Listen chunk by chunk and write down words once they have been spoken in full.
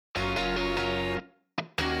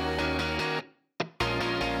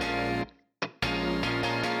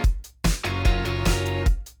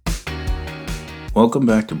Welcome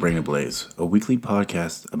back to Brain Ablaze, a weekly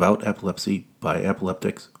podcast about epilepsy by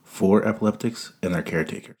epileptics, for epileptics, and their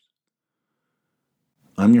caretakers.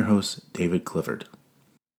 I'm your host, David Clifford.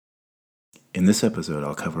 In this episode,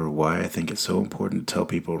 I'll cover why I think it's so important to tell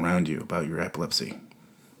people around you about your epilepsy.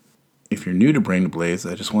 If you're new to Brain Ablaze,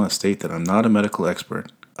 I just want to state that I'm not a medical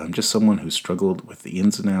expert. I'm just someone who struggled with the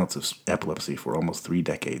ins and outs of epilepsy for almost 3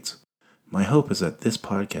 decades. My hope is that this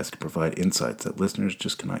podcast can provide insights that listeners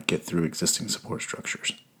just cannot get through existing support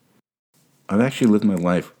structures. I've actually lived my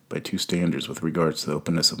life by 2 standards with regards to the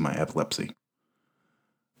openness of my epilepsy.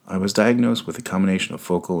 I was diagnosed with a combination of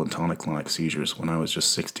focal and tonic-clonic seizures when I was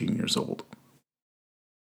just 16 years old.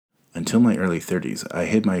 Until my early 30s, I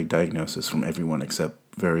hid my diagnosis from everyone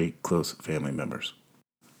except very close family members.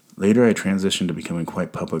 Later, I transitioned to becoming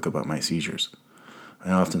quite public about my seizures.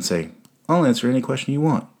 I often say, "I'll answer any question you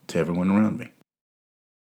want," to everyone around me.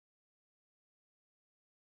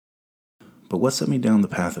 But what set me down the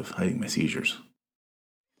path of hiding my seizures?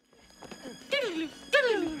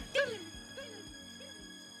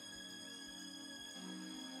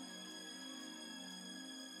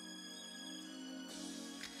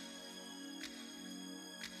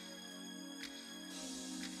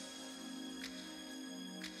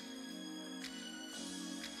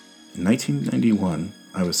 In 1991,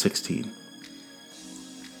 I was 16.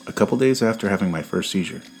 A couple days after having my first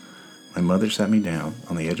seizure, my mother sat me down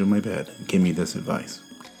on the edge of my bed and gave me this advice.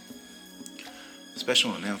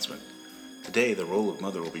 Special announcement. Today, the role of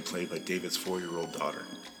mother will be played by David's 4-year-old daughter.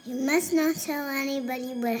 You must not tell anybody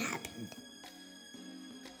what happened.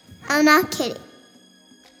 I'm not kidding.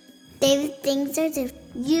 David, things are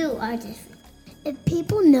different. You are different. If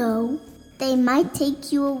people know, they might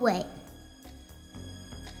take you away.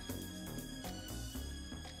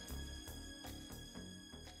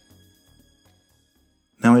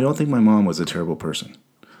 Now, I don't think my mom was a terrible person.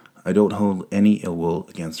 I don't hold any ill will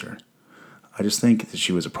against her. I just think that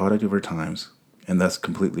she was a product of her times, and thus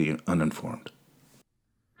completely uninformed.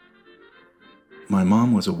 My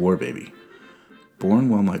mom was a war baby, born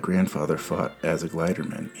while my grandfather fought as a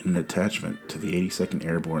gliderman in an attachment to the 82nd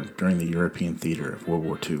Airborne during the European theater of World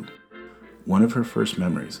War II. One of her first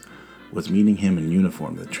memories was meeting him in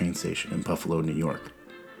uniform at the train station in Buffalo, New York.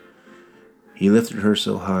 He lifted her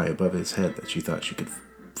so high above his head that she thought she could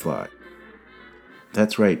fly.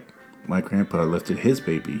 That's right, my grandpa lifted his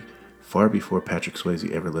baby far before Patrick Swayze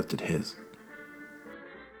ever lifted his.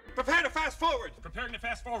 Prepare to fast forward! Preparing to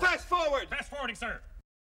fast forward. Fast forward! Fast forwarding, sir.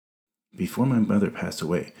 Before my mother passed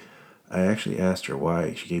away, I actually asked her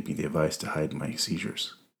why she gave me the advice to hide my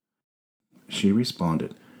seizures. She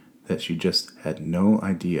responded that she just had no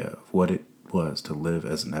idea of what it was to live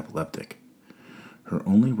as an epileptic. Her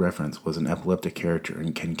only reference was an epileptic character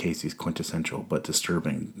in Ken Kesey's quintessential but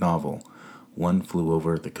disturbing novel, One Flew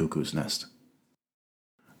Over the Cuckoo's Nest.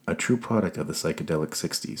 A true product of the psychedelic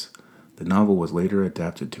 60s, the novel was later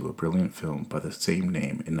adapted to a brilliant film by the same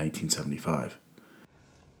name in 1975.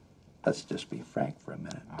 Let's just be frank for a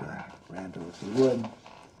minute, Randall, if you would.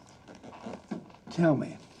 Tell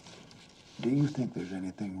me, do you think there's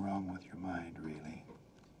anything wrong with your mind, really?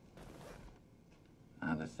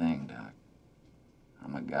 Not a thing, Doc.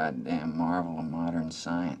 I'm a goddamn marvel of modern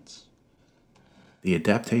science. The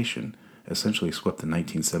adaptation essentially swept the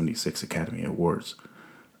 1976 Academy Awards,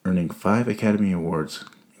 earning 5 Academy Awards,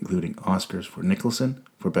 including Oscars for Nicholson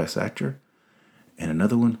for Best Actor, and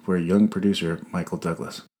another one for a young producer, Michael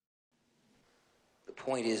Douglas. The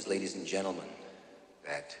point is, ladies and gentlemen,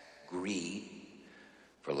 that greed,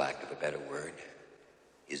 for lack of a better word,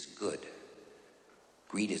 is good.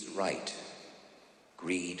 Greed is right.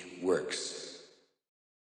 Greed works.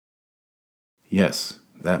 Yes,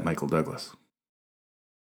 that Michael Douglas.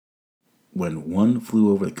 When One Flew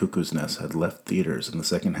Over the Cuckoo's Nest had left theaters in the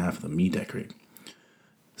second half of the me decade,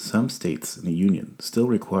 some states in the Union still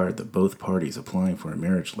required that both parties applying for a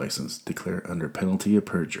marriage license declare under penalty of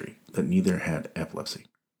perjury that neither had epilepsy.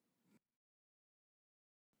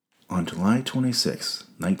 On July 26,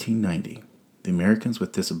 1990, the Americans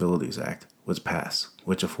with Disabilities Act was passed,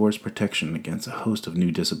 which affords protection against a host of new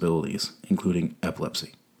disabilities, including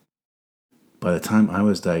epilepsy. By the time I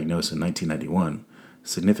was diagnosed in 1991,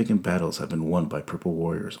 significant battles have been won by Purple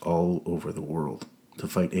Warriors all over the world to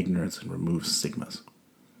fight ignorance and remove stigmas.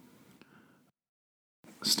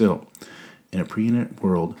 Still, in a pre-internet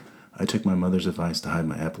world, I took my mother's advice to hide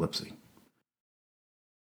my epilepsy.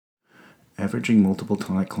 Averaging multiple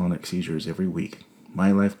tonic-clonic seizures every week,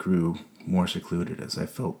 my life grew more secluded as I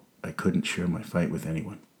felt I couldn't share my fight with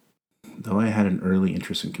anyone. Though I had an early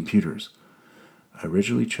interest in computers, I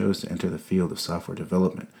originally chose to enter the field of software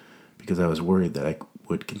development because I was worried that I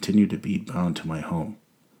would continue to be bound to my home.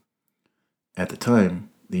 At the time,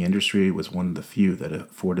 the industry was one of the few that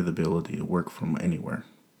afforded the ability to work from anywhere.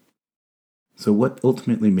 So what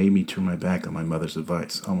ultimately made me turn my back on my mother's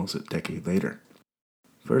advice almost a decade later?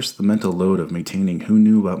 First, the mental load of maintaining who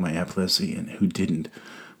knew about my epilepsy and who didn't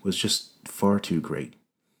was just far too great.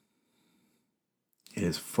 It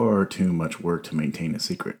is far too much work to maintain a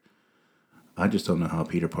secret. I just don't know how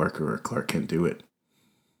Peter Parker or Clark Kent do it.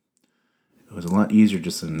 It was a lot easier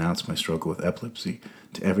just to announce my struggle with epilepsy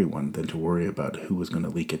to everyone than to worry about who was going to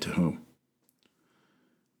leak it to whom.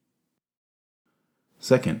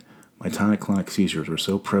 Second, my tonic-clonic seizures were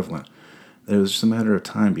so prevalent that it was just a matter of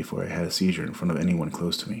time before I had a seizure in front of anyone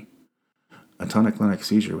close to me. A tonic-clonic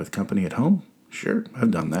seizure with company at home? Sure,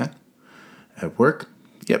 I've done that. At work?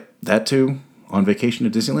 Yep, that too. On vacation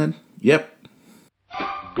to Disneyland? Yep.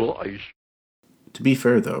 Guys. To be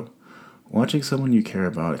fair though, watching someone you care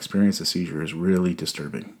about experience a seizure is really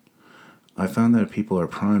disturbing. I found that if people are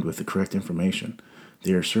primed with the correct information,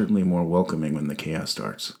 they are certainly more welcoming when the chaos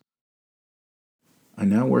starts. I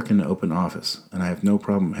now work in an open office, and I have no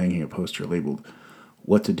problem hanging a poster labeled,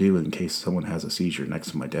 "What to do in case someone has a seizure"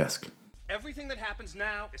 next to my desk. Everything that happens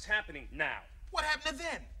now is happening now. What happened to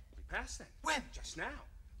then? We passed then. When? Just now.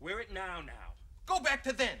 We're at now. Go back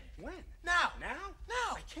to then. When? Now. Now?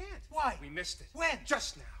 Now. I can't. Why? We missed it. When?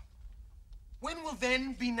 Just now. When will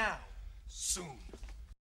then be now? Soon.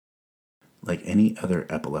 Like any other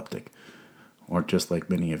epileptic, or just like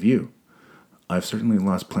many of you, I've certainly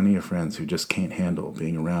lost plenty of friends who just can't handle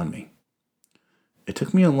being around me. It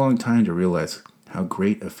took me a long time to realize how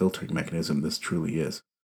great a filtering mechanism this truly is.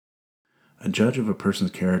 A judge of a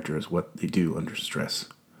person's character is what they do under stress.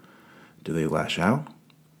 Do they lash out?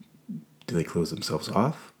 Do they close themselves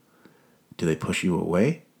off? Do they push you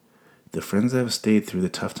away? The friends that have stayed through the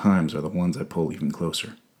tough times are the ones I pull even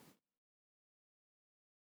closer.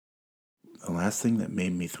 The last thing that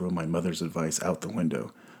made me throw my mother's advice out the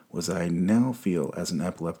window was that I now feel as an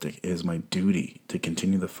epileptic it is my duty to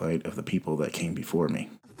continue the fight of the people that came before me.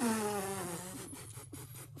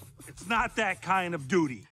 It's not that kind of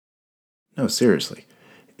duty. No, seriously.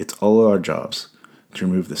 It's all our jobs to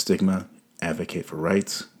remove the stigma, advocate for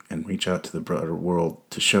rights, and reach out to the broader world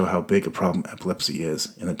to show how big a problem epilepsy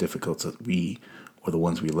is and the difficulties that we, or the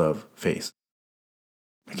ones we love, face.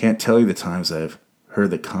 I can't tell you the times that I've heard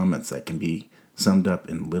the comments that can be summed up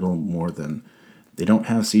in little more than, "They don't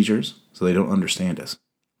have seizures, so they don't understand us."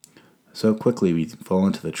 So quickly we fall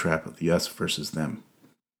into the trap of the us versus them.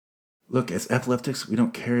 Look, as epileptics, we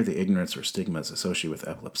don't carry the ignorance or stigmas associated with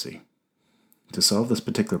epilepsy. To solve this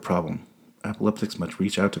particular problem, epileptics must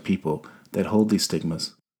reach out to people that hold these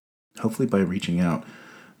stigmas. Hopefully by reaching out,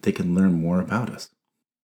 they can learn more about us.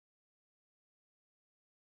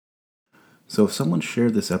 So if someone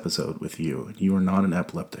shared this episode with you and you are not an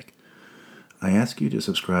epileptic, I ask you to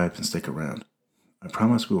subscribe and stick around. I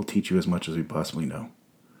promise we will teach you as much as we possibly know.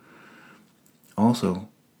 Also,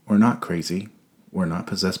 we're not crazy, we're not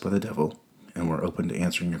possessed by the devil, and we're open to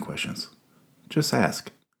answering your questions. Just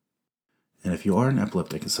ask. And if you are an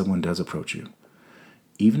epileptic and someone does approach you,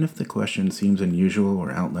 even if the question seems unusual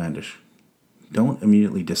or outlandish, don't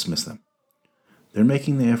immediately dismiss them. They're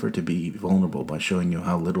making the effort to be vulnerable by showing you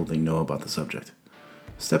how little they know about the subject.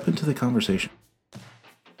 Step into the conversation.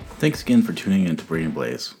 Thanks again for tuning in to Brain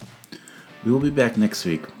Blaze. We will be back next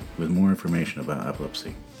week with more information about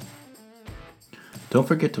epilepsy. Don't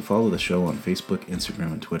forget to follow the show on Facebook,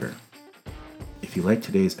 Instagram, and Twitter. If you like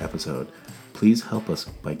today's episode, please help us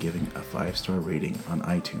by giving a 5-star rating on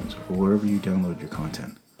iTunes or wherever you download your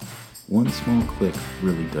content. One small click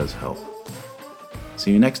really does help.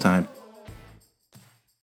 See you next time.